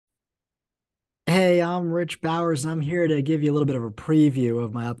Hey, I'm Rich Bowers, and I'm here to give you a little bit of a preview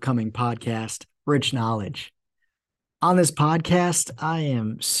of my upcoming podcast, Rich Knowledge. On this podcast, I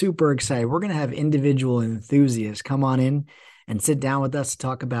am super excited. We're going to have individual enthusiasts come on in and sit down with us to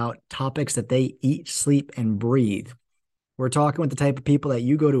talk about topics that they eat, sleep, and breathe. We're talking with the type of people that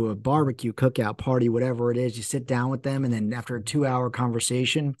you go to a barbecue, cookout party, whatever it is, you sit down with them, and then after a 2 hour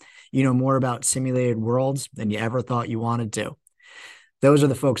conversation, you know more about simulated worlds than you ever thought you wanted to. Those are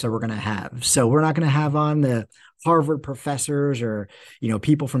the folks that we're going to have. So we're not going to have on the Harvard professors or,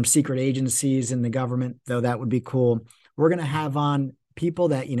 people from secret agencies in the government, though that would be cool. We're going to have on people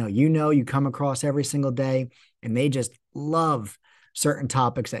that, you come across every single day and they just love certain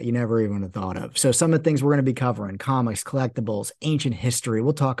topics that you never even thought of. So some of the things we're going to be covering: comics, collectibles, ancient history.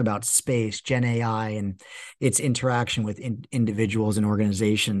 We'll talk about space, Gen AI, and its interaction with individuals and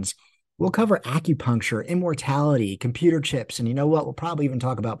organizations. We'll cover acupuncture, immortality, computer chips, and you know what? We'll probably even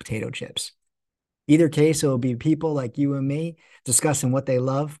talk about potato chips. Either case, it will be people like you and me discussing what they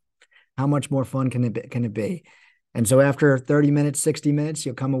love. How much more fun can it be? And so after 30 minutes, 60 minutes,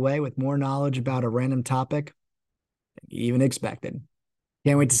 you'll come away with more knowledge about a random topic than you even expected.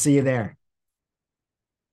 Can't wait to see you there.